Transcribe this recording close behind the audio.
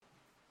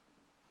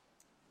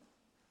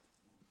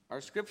Our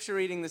scripture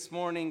reading this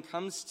morning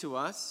comes to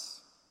us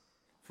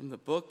from the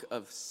book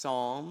of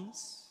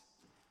Psalms,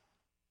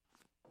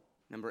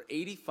 number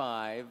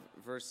 85,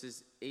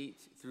 verses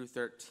 8 through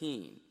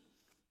 13.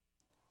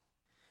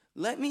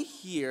 Let me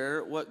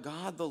hear what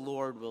God the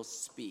Lord will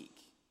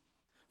speak,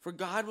 for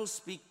God will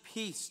speak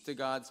peace to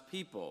God's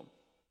people,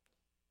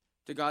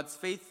 to God's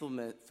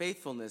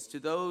faithfulness to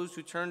those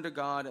who turn to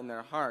God in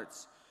their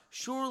hearts.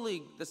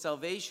 Surely the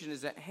salvation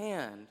is at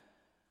hand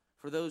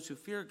for those who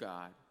fear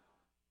God,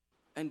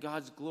 and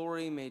God's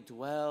glory may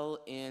dwell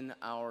in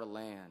our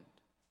land.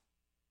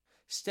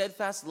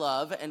 Steadfast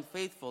love and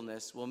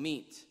faithfulness will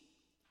meet.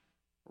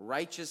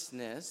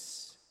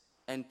 Righteousness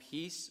and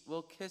peace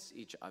will kiss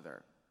each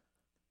other.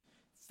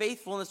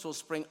 Faithfulness will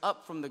spring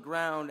up from the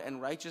ground, and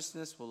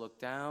righteousness will look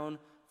down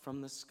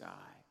from the sky.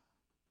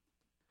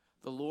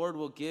 The Lord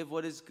will give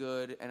what is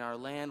good, and our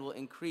land will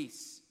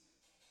increase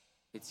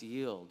its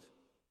yield.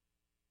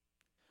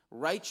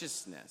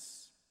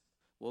 Righteousness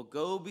will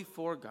go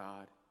before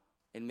God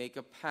and make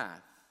a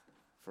path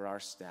for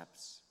our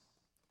steps.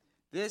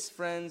 This,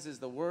 friends, is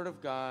the word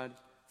of God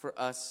for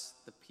us,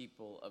 the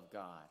people of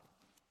God.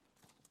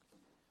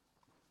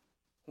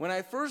 When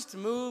I first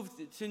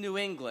moved to New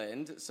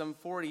England some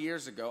 40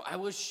 years ago, I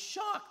was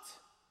shocked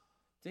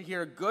to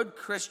hear good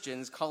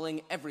Christians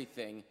calling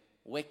everything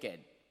wicked.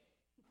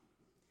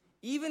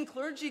 Even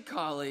clergy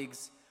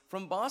colleagues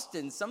from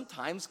Boston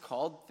sometimes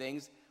called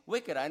things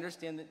wicked. I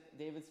understand that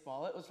David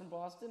Smollett was from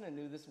Boston and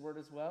knew this word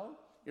as well,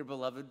 your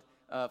beloved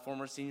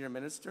former senior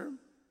minister.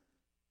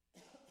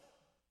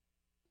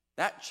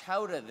 That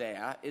chowder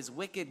there is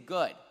wicked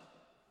good.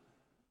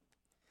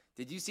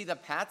 Did you see the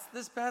Pats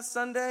this past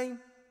Sunday?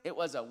 It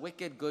was a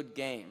wicked good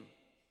game.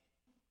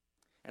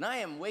 And I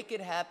am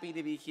wicked happy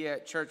to be here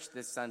at church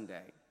this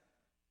Sunday.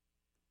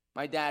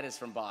 My dad is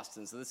from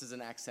Boston, so this is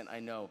an accent I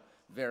know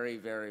very,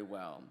 very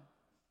well.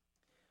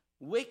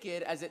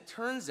 Wicked, as it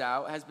turns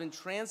out, has been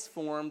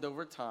transformed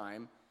over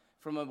time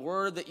from a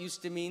word that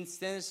used to mean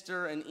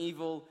sinister and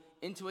evil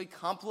into a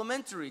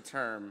complimentary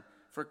term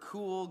for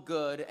cool,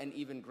 good, and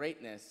even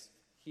greatness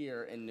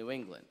here in New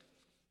England.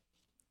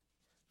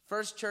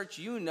 First Church,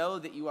 you know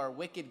that you are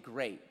wicked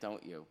great,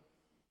 don't you?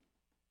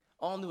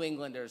 All New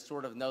Englanders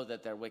sort of know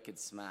that they're wicked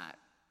smart.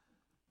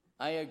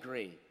 I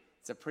agree.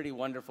 It's a pretty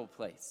wonderful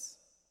place.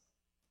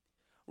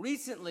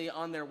 Recently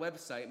on their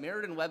website,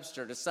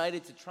 Merriam-Webster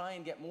decided to try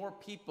and get more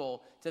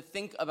people to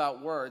think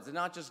about words and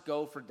not just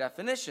go for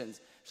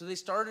definitions. So they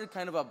started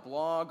kind of a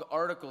blog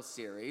article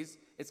series.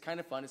 It's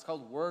kind of fun. It's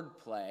called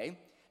Wordplay.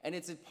 And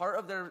it's a part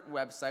of their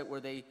website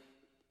where they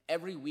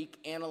every week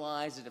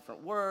analyze a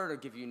different word or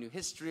give you a new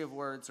history of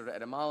words, sort of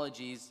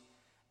etymologies.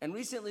 And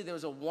recently there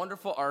was a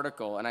wonderful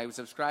article, and I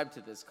subscribed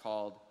to this,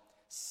 called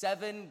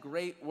 7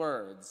 Great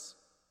Words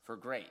for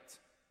Great.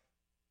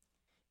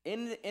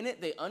 In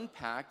it, they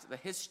unpacked the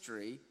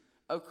history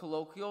of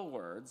colloquial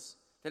words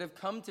that have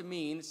come to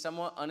mean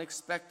somewhat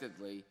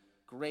unexpectedly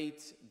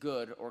great,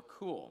 good, or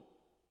cool.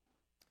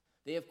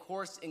 They, of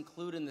course,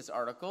 include in this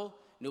article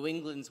New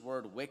England's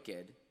word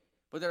wicked,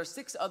 but there are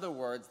 6 other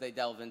words they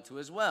delve into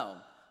as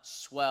well: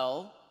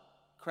 swell,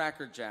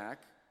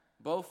 crackerjack,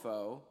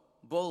 bofo,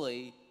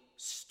 bully,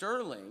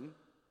 sterling,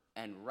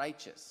 and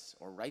righteous,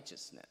 or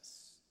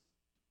righteousness.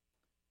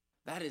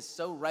 That is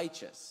so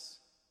righteous.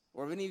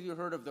 Or have any of you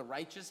heard of the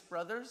Righteous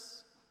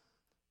Brothers?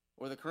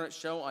 Or the current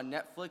show on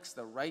Netflix,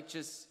 The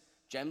Righteous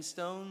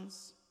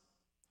Gemstones?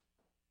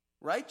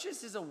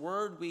 Righteous is a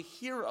word we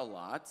hear a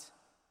lot,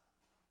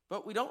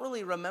 but we don't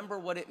really remember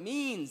what it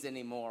means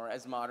anymore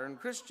as modern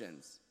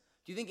Christians.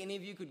 Do you think any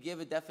of you could give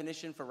a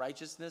definition for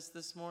righteousness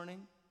this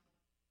morning?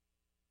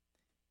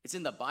 It's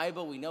in the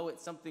Bible. We know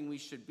it's something we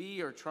should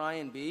be or try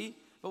and be,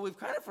 but we've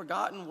kind of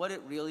forgotten what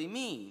it really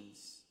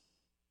means.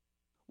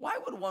 Why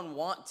would one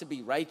want to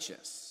be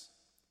righteous?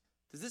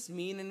 Does this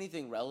mean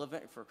anything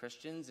relevant for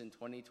Christians in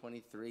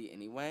 2023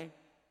 anyway?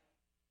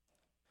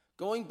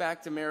 Going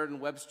back to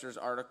Merriam-Webster's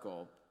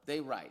article,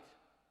 they write,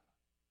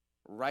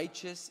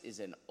 righteous is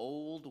an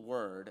old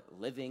word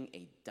living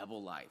a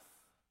double life,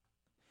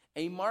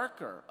 a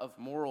marker of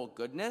moral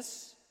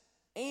goodness,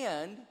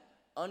 and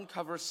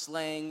uncovers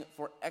slang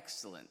for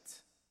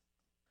excellent.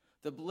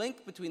 The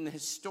link between the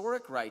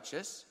historic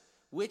righteous,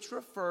 which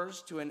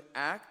refers to an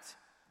act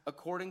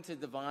according to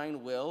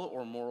divine will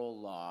or moral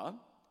law,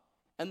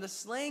 and the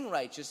slang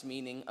righteous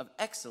meaning of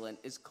excellent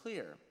is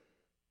clear.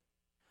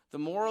 The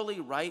morally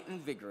right and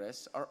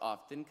vigorous are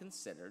often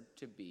considered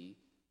to be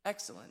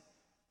excellent.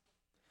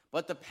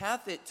 But the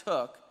path it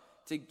took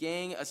to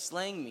gain a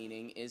slang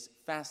meaning is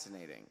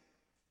fascinating.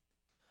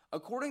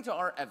 According to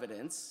our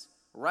evidence,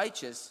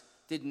 righteous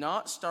did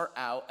not start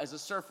out as a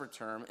surfer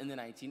term in the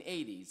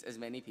 1980s, as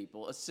many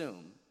people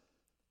assume.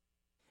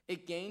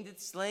 It gained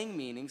its slang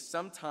meaning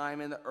sometime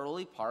in the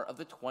early part of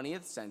the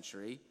 20th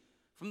century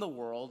from the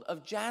world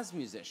of jazz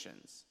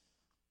musicians.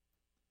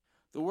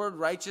 The word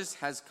righteous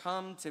has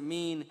come to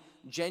mean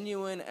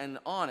genuine and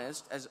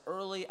honest as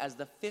early as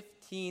the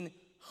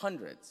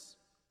 1500s.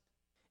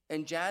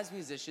 And jazz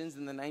musicians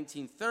in the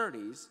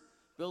 1930s,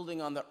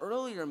 building on the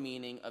earlier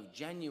meaning of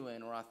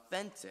genuine or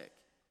authentic,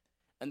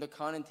 and the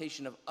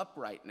connotation of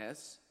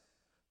uprightness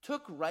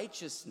took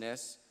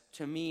righteousness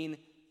to mean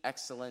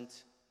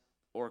excellent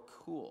or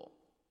cool.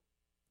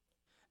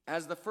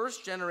 As the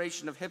first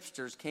generation of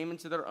hipsters came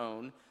into their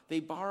own, they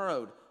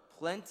borrowed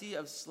plenty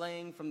of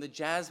slang from the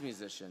jazz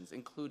musicians,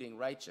 including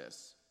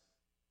righteous.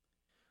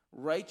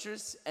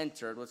 Righteous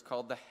entered what's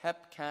called the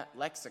hepcat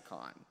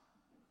lexicon.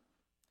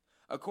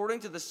 According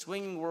to the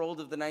swinging world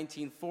of the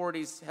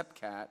 1940s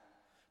hepcat,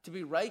 to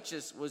be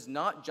righteous was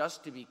not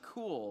just to be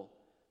cool,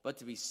 but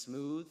to be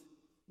smooth,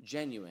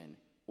 genuine,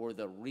 or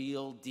the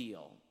real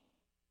deal,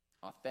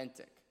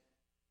 authentic.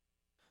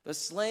 The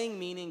slang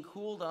meaning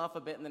cooled off a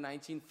bit in the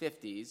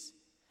 1950s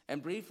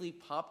and briefly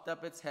popped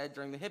up its head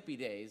during the hippie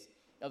days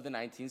of the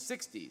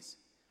 1960s.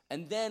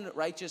 And then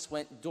righteous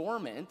went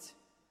dormant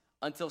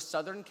until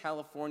Southern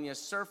California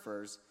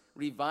surfers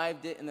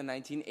revived it in the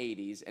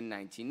 1980s and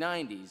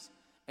 1990s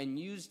and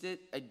used it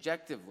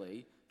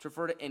adjectively to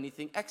refer to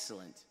anything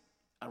excellent,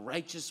 a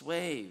righteous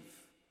wave.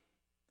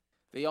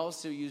 They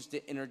also used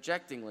it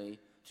interjectingly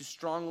to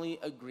strongly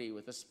agree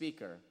with a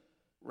speaker.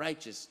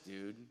 Righteous,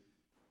 dude.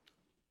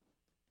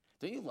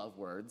 Don't you love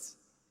words?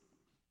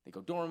 They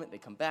go dormant, they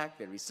come back,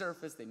 they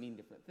resurface, they mean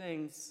different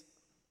things.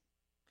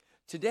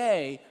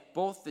 Today,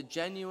 both the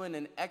genuine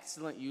and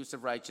excellent use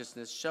of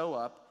righteousness show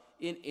up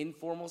in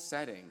informal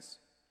settings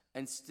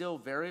and still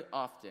very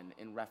often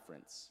in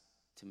reference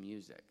to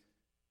music.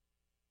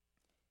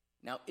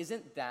 Now,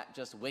 isn't that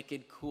just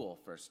wicked cool,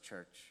 First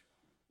Church?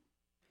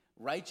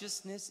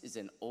 Righteousness is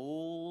an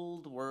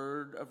old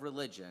word of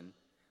religion,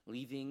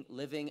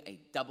 living a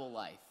double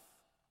life,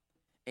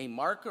 a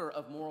marker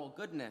of moral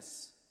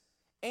goodness,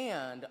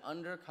 and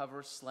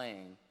undercover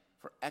slang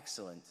for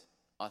excellent,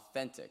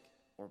 authentic,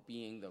 or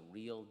being the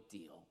real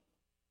deal.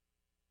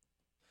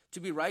 To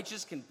be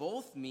righteous can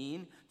both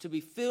mean to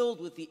be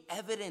filled with the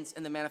evidence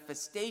and the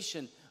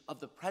manifestation of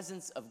the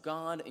presence of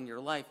God in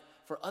your life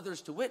for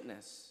others to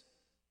witness,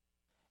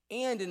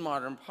 and in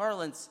modern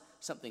parlance,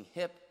 something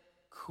hip,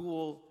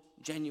 cool,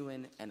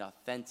 genuine, and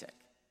authentic.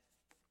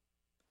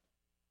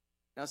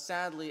 Now,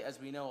 sadly, as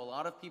we know, a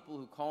lot of people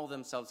who call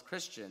themselves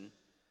Christian,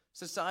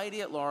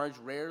 society at large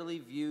rarely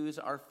views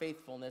our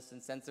faithfulness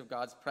and sense of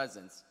God's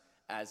presence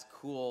as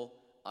cool,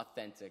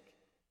 authentic,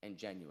 and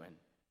genuine.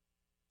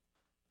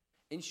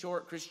 In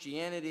short,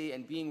 Christianity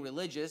and being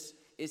religious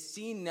is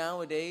seen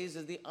nowadays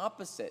as the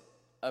opposite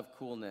of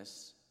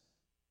coolness.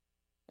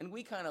 And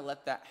we kind of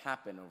let that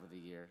happen over the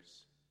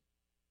years.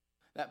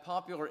 That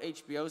popular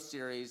HBO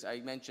series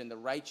I mentioned, The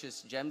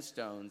Righteous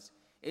Gemstones,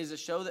 is a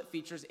show that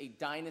features a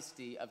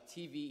dynasty of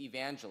TV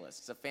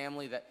evangelists, a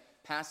family that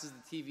passes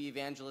the TV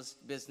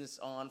evangelist business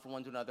on from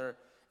one to another,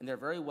 and they're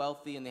very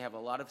wealthy, and they have a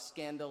lot of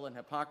scandal and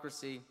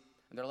hypocrisy,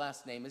 and their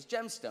last name is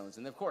Gemstones,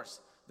 and of course,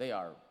 they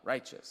are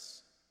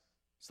righteous.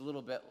 It's a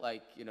little bit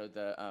like,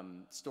 the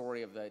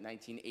story of the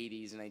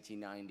 1980s and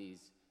 1990s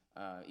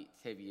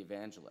TV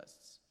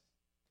evangelists.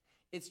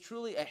 It's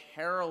truly a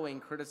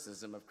harrowing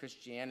criticism of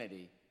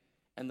Christianity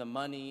and the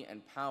money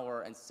and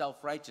power and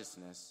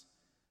self-righteousness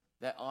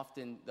that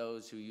often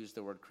those who use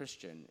the word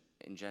Christian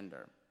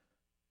engender.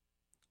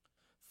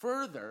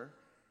 Further,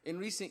 in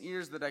recent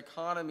years, the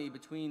dichotomy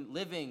between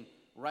living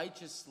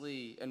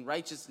righteously and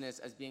righteousness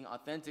as being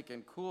authentic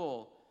and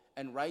cool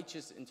and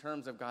righteous in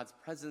terms of God's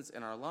presence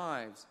in our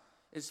lives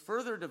is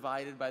further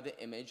divided by the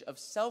image of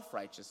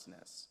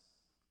self-righteousness.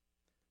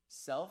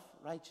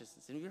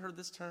 Self-righteousness. Have you heard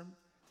this term,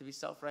 to be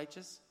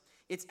self-righteous?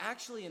 It's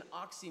actually an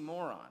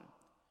oxymoron.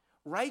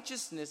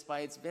 Righteousness,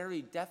 by its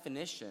very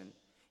definition,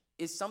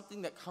 is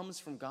something that comes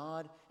from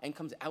God and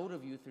comes out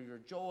of you through your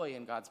joy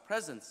in God's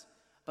presence,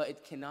 but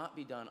it cannot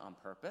be done on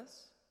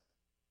purpose,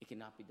 it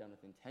cannot be done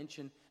with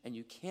intention, and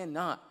you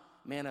cannot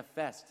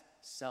manifest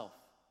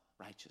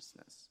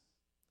self-righteousness.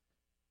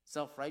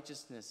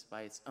 Self-righteousness,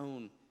 by its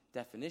own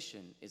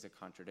definition, is a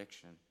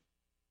contradiction.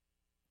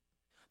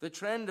 The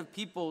trend of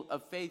people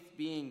of faith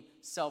being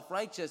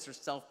self-righteous or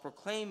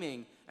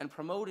self-proclaiming and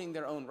promoting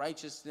their own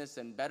righteousness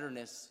and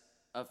betterness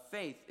of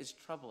faith is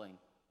troubling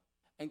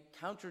and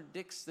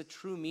contradicts the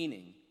true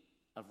meaning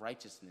of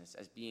righteousness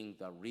as being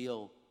the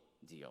real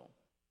deal.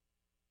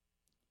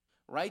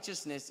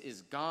 Righteousness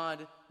is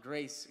God,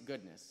 grace,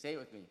 goodness. Say it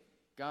with me.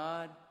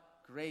 God,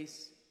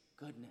 grace,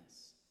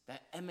 goodness.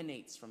 That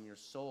emanates from your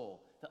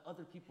soul that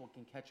other people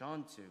can catch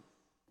on to.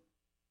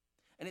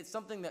 And it's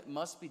something that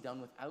must be done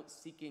without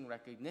seeking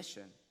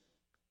recognition,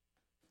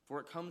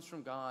 for it comes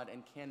from God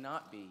and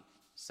cannot be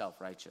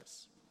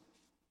self-righteous.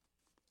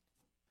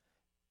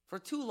 For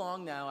too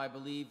long now, I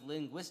believe,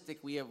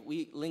 linguistically,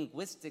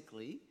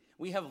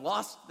 we have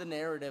lost the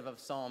narrative of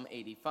Psalm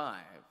 85.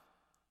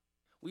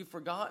 We've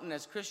forgotten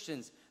as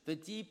Christians the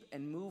deep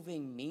and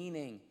moving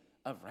meaning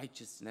of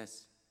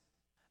righteousness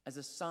as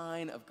a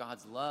sign of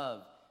God's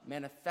love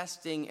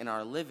manifesting in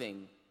our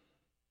living.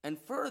 And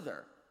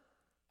further,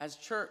 as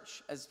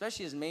church,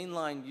 especially as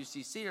mainline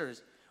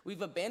UCCers,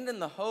 we've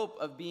abandoned the hope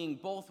of being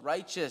both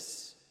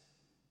righteous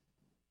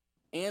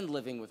and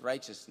living with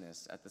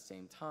righteousness at the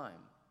same time.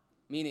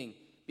 Meaning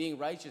being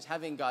righteous,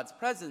 having God's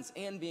presence,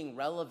 and being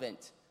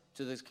relevant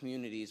to the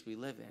communities we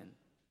live in.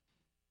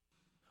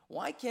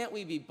 Why can't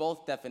we be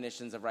both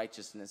definitions of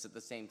righteousness at the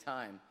same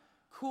time?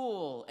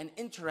 Cool and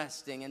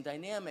interesting and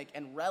dynamic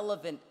and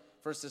relevant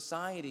for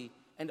society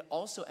and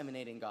also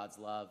emanating God's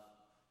love.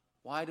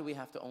 Why do we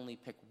have to only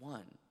pick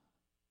one?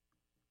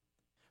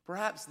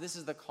 Perhaps this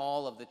is the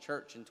call of the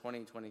church in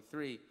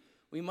 2023.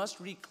 We must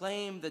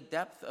reclaim the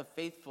depth of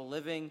faithful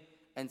living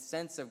and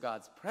sense of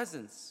God's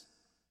presence,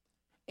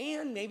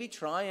 and maybe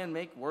try and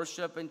make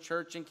worship and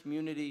church and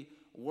community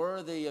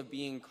worthy of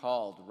being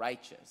called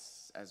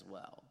righteous as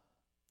well,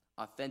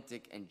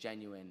 authentic and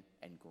genuine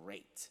and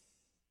great.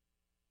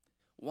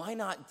 Why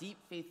not deep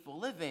faithful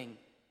living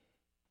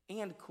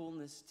and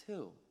coolness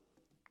too?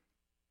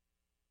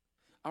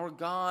 Our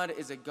God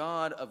is a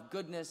God of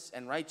goodness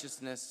and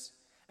righteousness,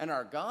 and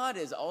our God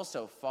is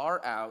also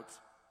far out,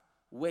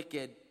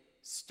 wicked,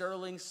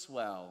 sterling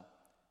swell,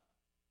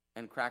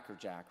 and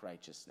crackerjack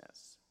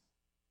righteousness.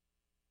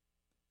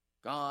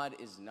 God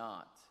is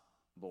not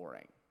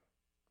boring.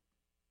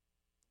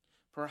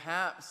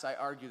 Perhaps, I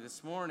argue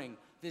this morning,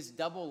 this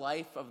double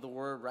life of the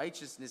word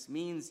righteousness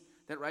means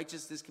that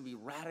righteousness can be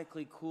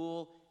radically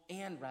cool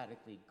and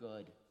radically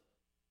good.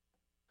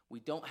 We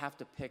don't have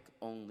to pick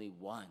only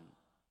one.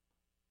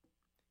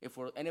 If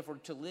we're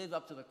to live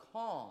up to the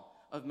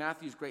call of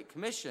Matthew's Great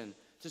Commission,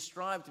 to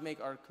strive to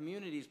make our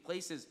communities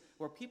places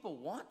where people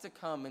want to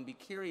come and be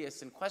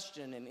curious and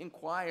question and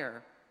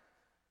inquire,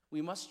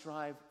 we must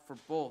strive for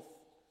both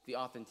the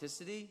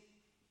authenticity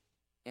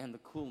and the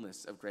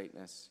coolness of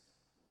greatness.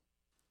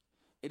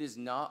 It is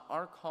not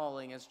our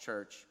calling as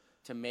church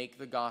to make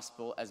the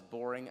gospel as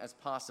boring as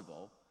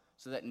possible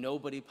so that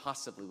nobody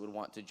possibly would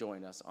want to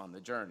join us on the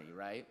journey,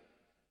 right?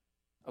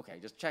 Okay,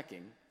 just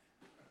checking.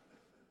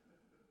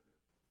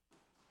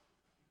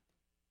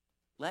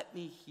 Let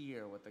me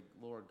hear what the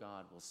Lord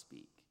God will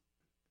speak.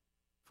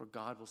 For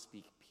God will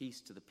speak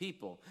peace to the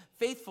people,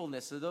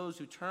 faithfulness to those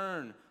who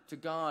turn to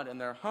God in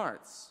their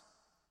hearts.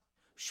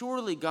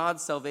 Surely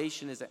God's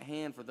salvation is at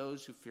hand for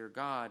those who fear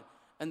God,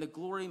 and the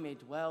glory may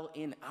dwell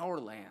in our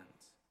land.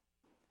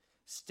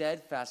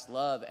 Steadfast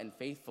love and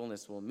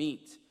faithfulness will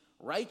meet.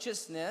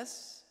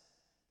 Righteousness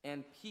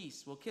and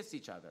peace will kiss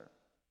each other.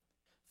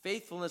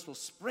 Faithfulness will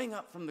spring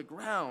up from the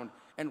ground,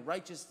 and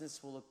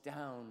righteousness will look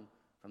down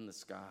from the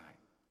sky.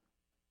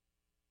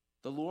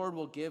 The Lord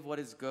will give what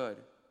is good,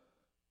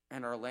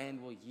 and our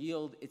land will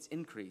yield its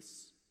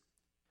increase.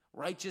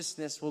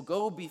 Righteousness will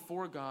go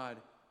before God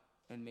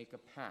and make a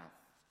path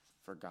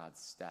for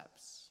God's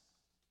steps.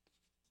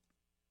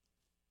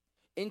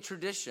 In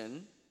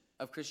tradition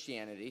of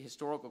Christianity,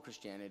 historical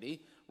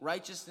Christianity,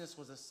 righteousness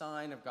was a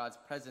sign of God's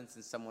presence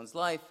in someone's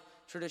life,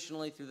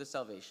 traditionally through the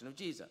salvation of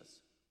Jesus.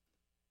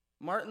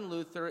 Martin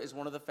Luther is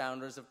one of the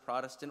founders of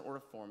Protestant or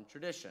Reformed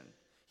tradition.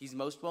 He's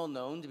most well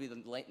known to be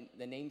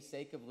the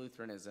namesake of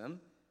Lutheranism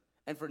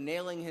and for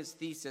nailing his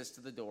thesis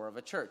to the door of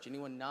a church.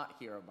 Anyone not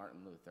hear of Martin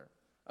Luther?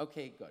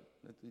 Okay, good.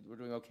 We're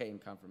doing okay in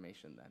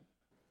confirmation then.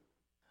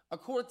 A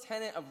core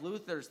tenet of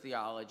Luther's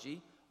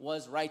theology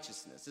was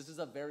righteousness. This is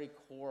a very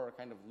core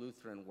kind of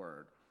Lutheran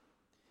word.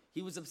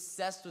 He was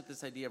obsessed with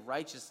this idea of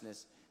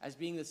righteousness as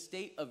being the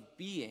state of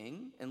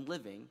being and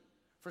living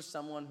for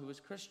someone who is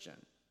Christian.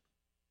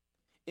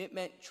 It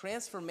meant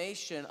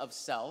transformation of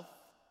self,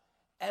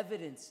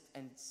 evidenced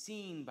and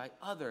seen by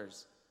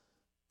others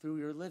through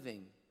your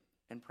living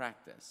and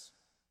practice.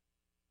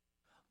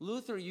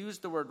 Luther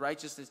used the word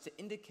righteousness to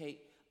indicate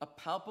a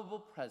palpable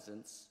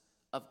presence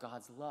of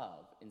God's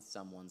love in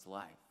someone's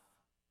life.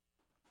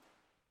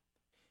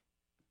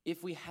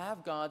 If we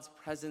have God's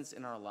presence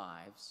in our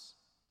lives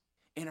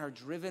and are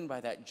driven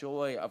by that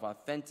joy of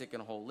authentic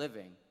and whole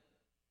living,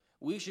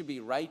 we should be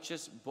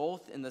righteous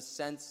both in the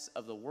sense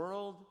of the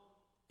world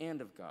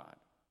and of God.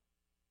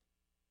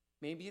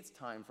 Maybe it's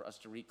time for us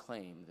to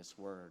reclaim this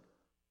word.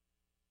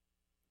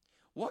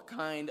 What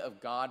kind of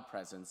God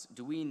presence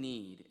do we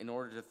need in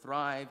order to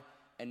thrive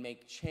and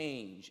make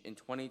change in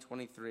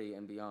 2023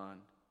 and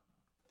beyond?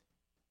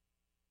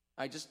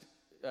 I just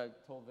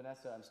told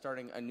Vanessa I'm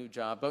starting a new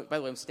job. By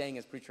the way, I'm staying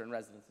as preacher in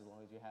residence as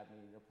long as you have me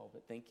in your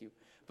pulpit. Thank you.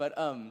 But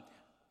I'm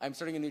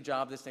starting a new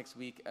job this next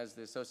week as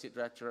the Associate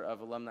Director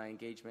of Alumni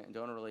Engagement and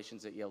Donor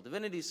Relations at Yale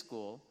Divinity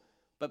School.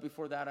 But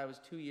before that, I was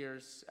 2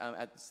 years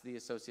as the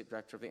Associate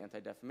Director of the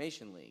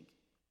Anti-Defamation League.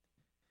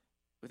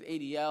 With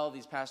ADL,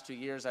 these past 2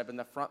 years, I've been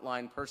the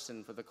frontline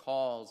person for the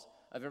calls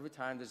of every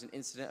time there's an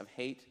incident of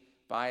hate,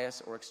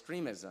 bias, or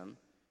extremism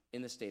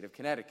in the state of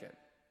Connecticut.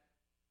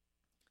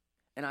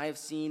 And I have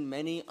seen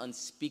many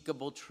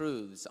unspeakable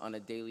truths on a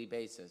daily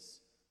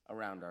basis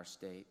around our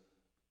state.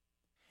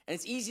 And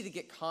it's easy to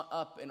get caught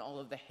up in all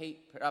of the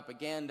hate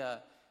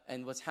propaganda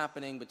and what's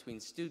happening between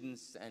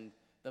students and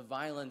the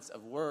violence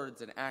of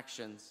words and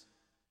actions.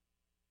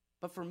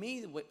 But for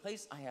me, the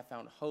place I have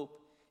found hope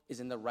is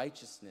in the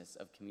righteousness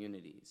of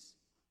communities,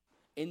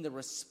 in the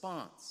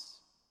response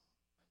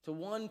to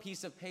one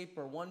piece of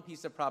paper, one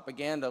piece of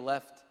propaganda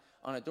left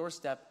on a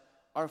doorstep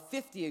are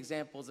 50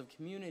 examples of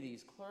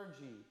communities,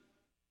 clergy,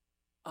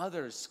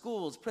 others,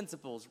 schools,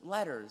 principals,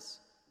 letters,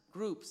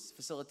 groups,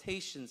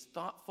 facilitations,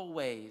 thoughtful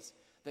ways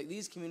that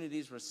these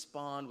communities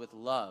respond with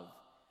love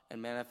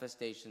and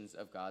manifestations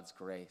of God's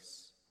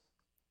grace.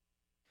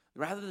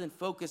 Rather than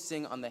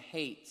focusing on the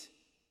hate,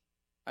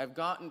 I've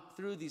gotten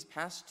through these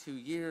past 2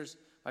 years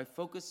by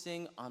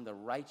focusing on the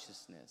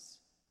righteousness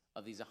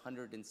of these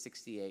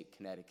 168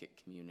 Connecticut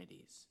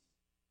communities,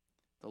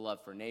 the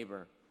love for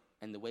neighbor,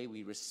 and the way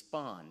we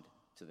respond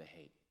to the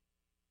hate.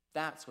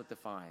 That's what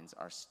defines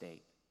our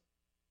state.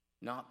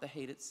 Not the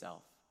hate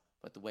itself,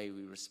 but the way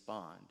we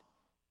respond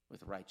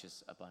with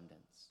righteous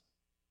abundance.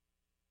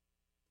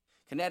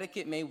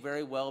 Connecticut may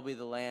very well be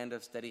the land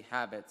of steady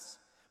habits,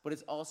 but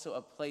it's also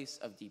a place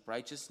of deep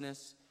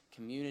righteousness,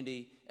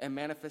 community, and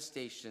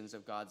manifestations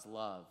of God's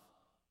love.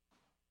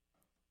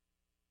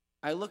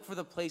 I look for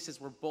the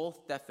places where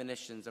both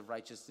definitions of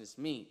righteousness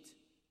meet,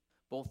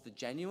 both the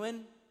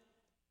genuine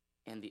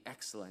and the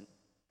excellent,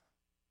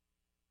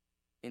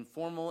 in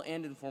formal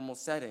and informal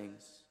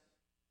settings.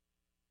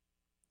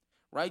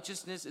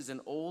 Righteousness is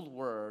an old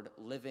word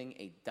living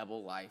a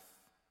double life,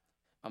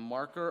 a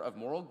marker of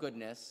moral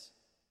goodness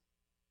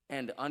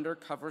and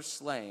undercover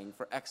slang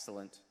for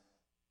excellent.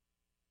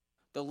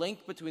 The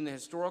link between the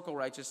historical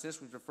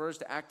righteousness, which refers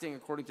to acting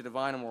according to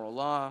divine and moral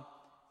law,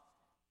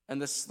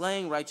 and the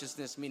slang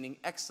righteousness, meaning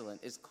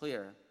excellent, is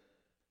clear.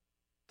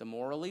 The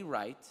morally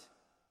right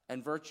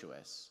and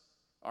virtuous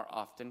are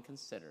often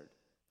considered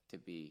to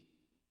be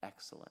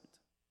excellent.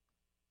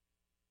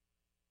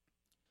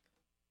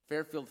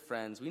 Fairfield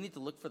friends, we need to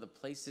look for the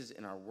places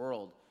in our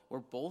world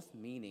where both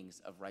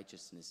meanings of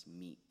righteousness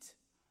meet.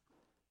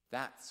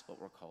 That's what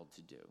we're called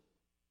to do.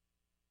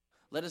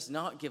 Let us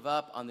not give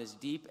up on this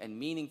deep and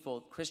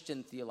meaningful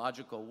Christian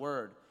theological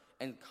word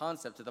and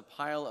concept to the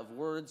pile of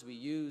words we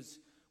use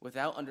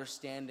without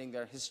understanding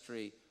their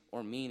history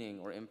or meaning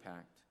or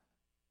impact.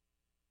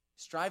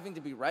 Striving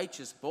to be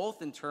righteous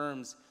both in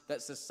terms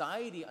that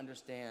society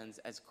understands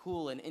as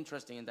cool and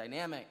interesting and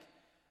dynamic,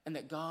 and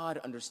that God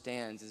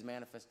understands as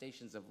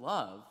manifestations of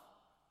love,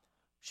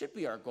 should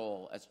be our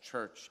goal as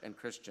church and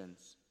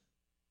Christians.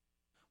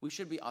 We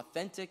should be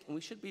authentic and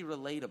we should be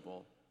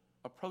relatable,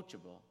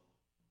 approachable,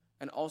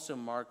 and also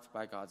marked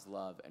by God's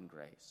love and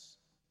grace.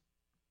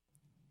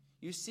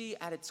 You see,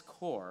 at its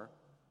core,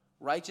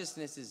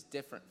 righteousness is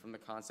different from the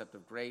concept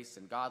of grace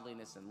and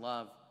godliness and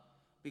love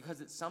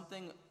because it's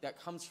something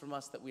that comes from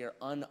us that we are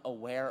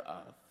unaware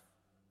of.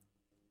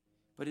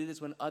 But it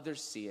is when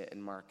others see it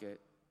and mark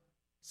it,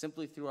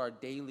 simply through our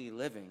daily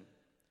living,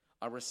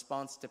 our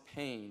response to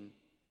pain,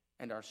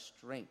 and our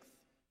strength,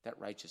 that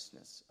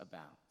righteousness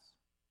abounds.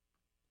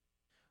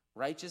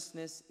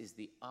 Righteousness is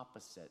the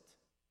opposite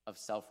of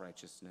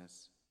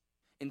self-righteousness.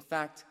 In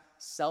fact,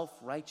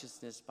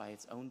 self-righteousness by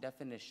its own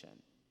definition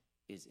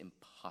is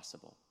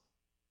impossible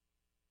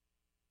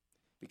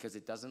because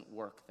it doesn't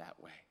work that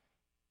way.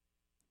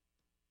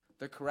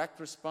 The correct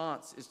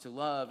response is to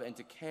love and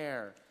to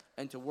care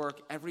and to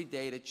work every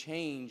day to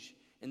change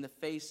in the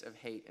face of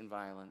hate and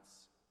violence.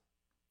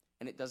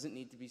 And it doesn't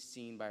need to be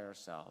seen by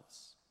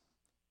ourselves.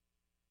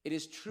 It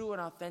is true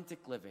and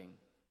authentic living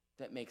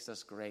that makes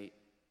us great,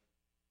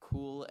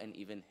 cool, and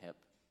even hip.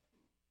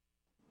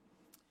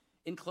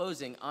 In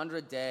closing,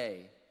 Andra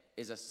Day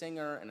is a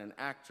singer and an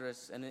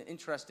actress and an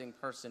interesting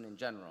person in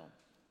general.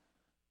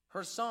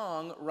 Her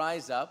song,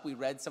 Rise Up, we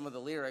read some of the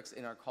lyrics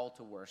in our call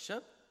to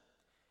worship,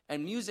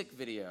 and music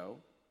video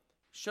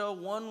show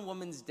one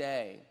woman's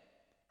day.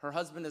 Her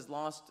husband has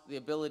lost the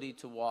ability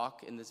to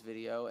walk in this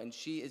video, and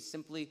she is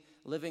simply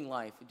living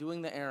life,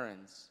 doing the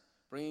errands,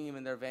 bringing him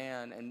in their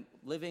van, and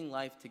living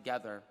life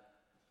together,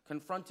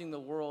 confronting the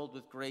world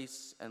with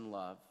grace and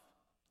love.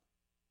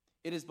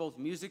 It is both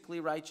musically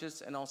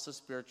righteous and also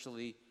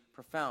spiritually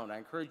profound. I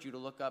encourage you to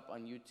look up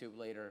on YouTube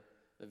later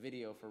the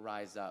video for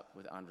Rise Up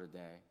with Andra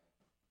Day.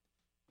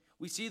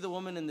 We see the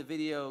woman in the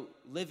video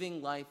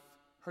living life,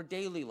 her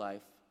daily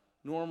life,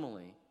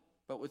 normally,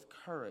 but with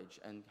courage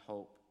and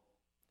hope.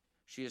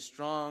 She is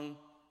strong,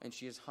 and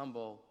she is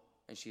humble,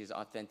 and she is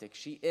authentic.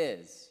 She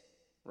is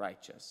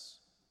righteous.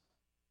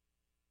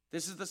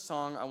 This is the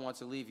song I want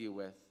to leave you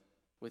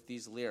with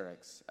these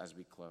lyrics as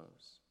we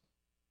close.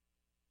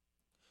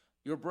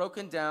 You're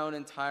broken down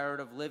and tired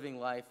of living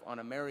life on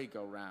a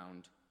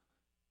merry-go-round,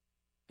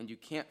 and you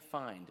can't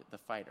find the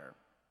fighter.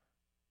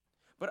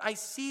 But I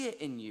see it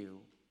in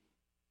you,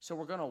 so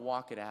we're going to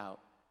walk it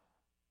out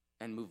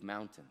and move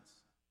mountains.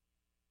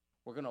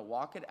 We're going to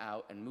walk it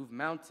out and move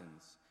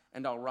mountains.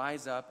 And I'll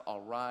rise up,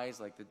 I'll rise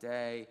like the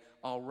day.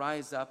 I'll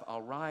rise up,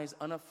 I'll rise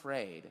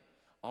unafraid.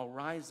 I'll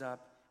rise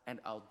up and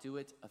I'll do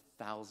it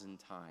 1,000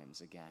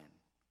 times again.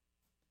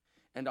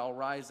 And I'll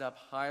rise up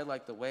high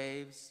like the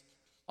waves.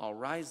 I'll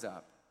rise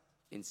up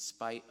in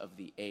spite of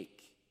the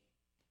ache.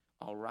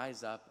 I'll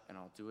rise up and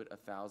I'll do it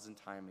 1,000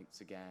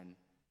 times again.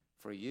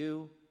 For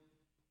you,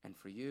 and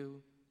for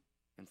you,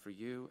 and for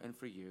you, and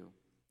for you.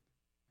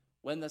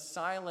 When the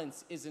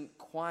silence isn't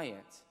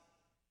quiet,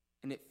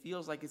 and it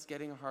feels like it's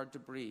getting hard to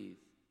breathe,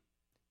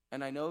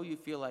 and I know you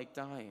feel like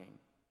dying,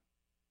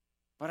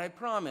 but I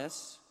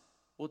promise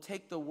we'll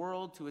take the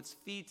world to its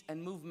feet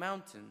and move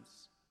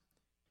mountains.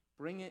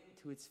 Bring it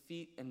to its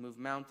feet and move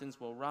mountains.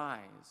 We'll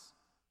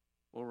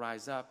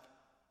rise up,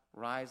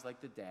 rise like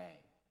the day.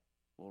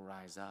 will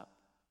rise up.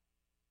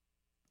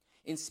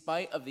 In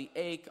spite of the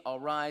ache, I'll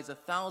rise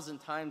 1,000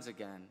 times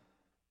again.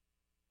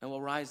 And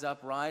we'll rise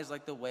up, rise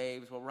like the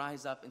waves. We'll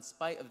rise up in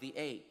spite of the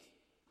ache.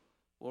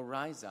 We'll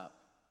rise up,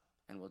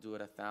 and we'll do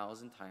it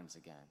 1,000 times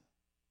again.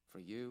 For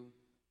you,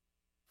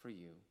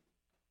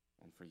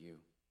 and for you.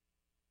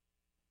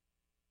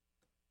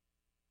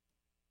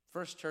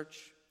 First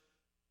Church,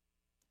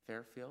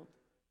 Fairfield,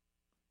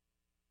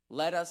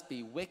 let us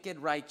be wicked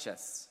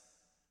righteous,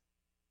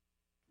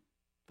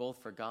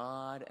 both for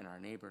God and our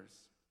neighbors,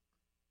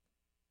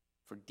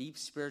 for deep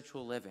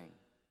spiritual living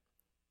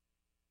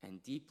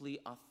and deeply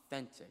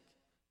authentic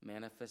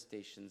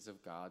manifestations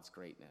of God's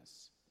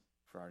greatness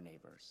for our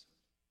neighbors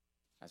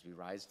as we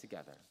rise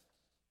together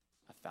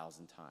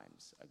 1,000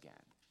 times again.